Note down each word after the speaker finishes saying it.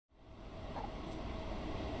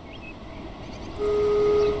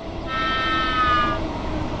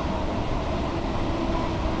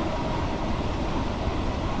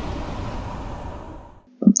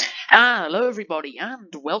Hello everybody and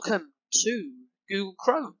welcome to Google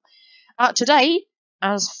Chrome. Today,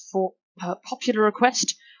 as for popular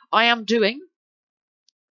request, I am doing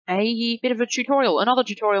a bit of a tutorial, another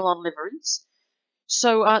tutorial on liveries.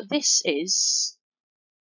 So this is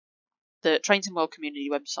the Trains and World community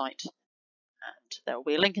website, and there will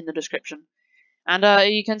be a link in the description. And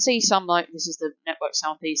you can see some, like, this is the Network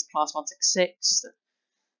Southeast Class 166,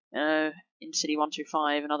 Intercity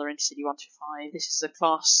 125, another Intercity 125. This is a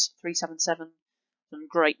Class 377, and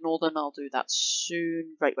Great Northern, I'll do that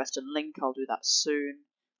soon. Great Western Link, I'll do that soon.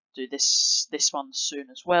 Do this one soon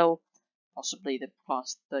as well, possibly the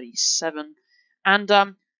Class 37. And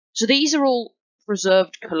so these are all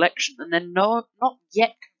reserved collection, and they're not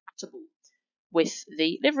yet compatible with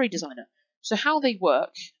the livery designer. So how they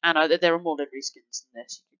work, and there are more livery skins than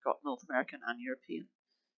this. You've got North American and European.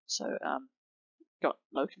 So got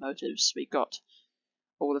Locomotives, we've got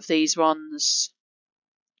all of these ones,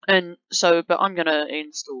 and so, but I'm going to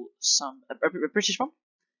install a British one,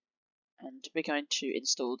 and we're going to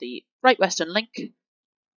install the Great Western Link,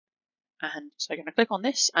 and so I'm going to click on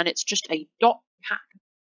this, and it's just a .pak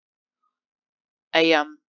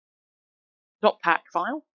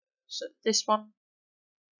file. So this one,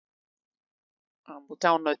 we'll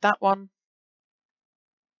download that one,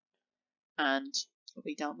 and we'll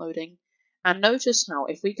be downloading. And notice now,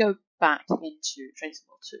 if we go back into Trains and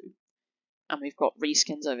World 2, and we've got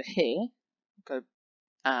reskins over here, go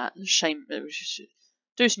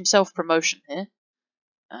do some self-promotion here.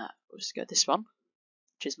 We'll just go this one,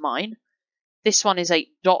 which is mine. This one is a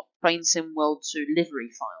 .Trains and World 2 livery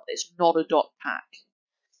file. It's not a .pak,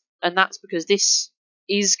 and that's because this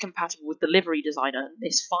is compatible with the livery designer, and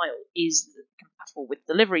this file is compatible with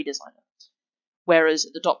the livery designer. Whereas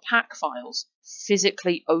the .pak files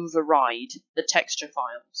physically override the texture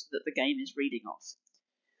files that the game is reading off.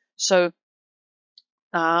 So,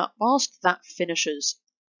 whilst that finishes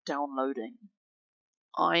downloading,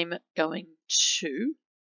 I'm going to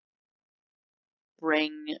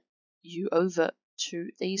bring you over to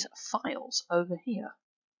these files over here.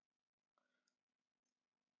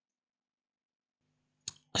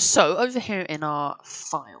 So, over here in our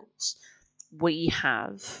files, we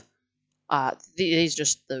have these are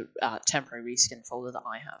just the temporary reskin folder that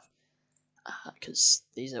I have, because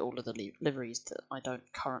these are all of the liveries that I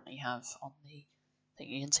don't currently have on the thing.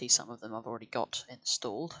 You can see some of them I've already got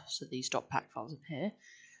installed, so these .pak files in here.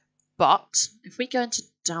 But if we go into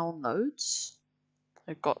downloads,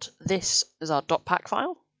 I've got this as our .pak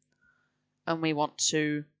file, and we want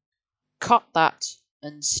to cut that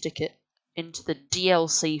and stick it into the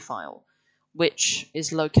DLC file, which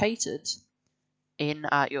is located in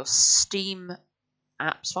your Steam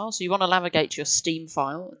apps file. So you want to navigate to your Steam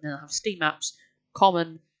file, and then have Steam apps,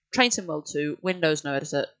 common, Trains and World 2, Windows No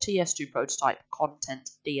Editor, TS2 prototype,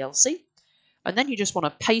 content, DLC. And then you just want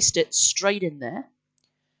to paste it straight in there.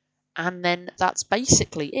 And then that's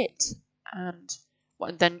basically it. And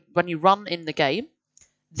then when you run in the game,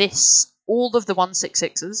 all of the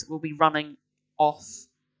 166s will be running off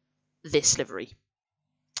this livery.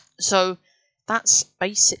 So that's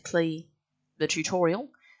basically the tutorial,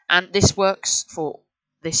 and this works for,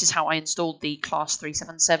 this is how I installed the Class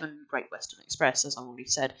 377 Great Western Express, as I already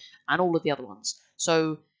said, and all of the other ones.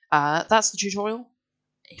 So that's the tutorial.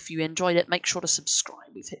 If you enjoyed it, make sure to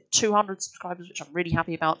subscribe. We've hit 200 subscribers, which I'm really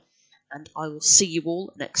happy about, and I will see you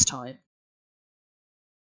all next time.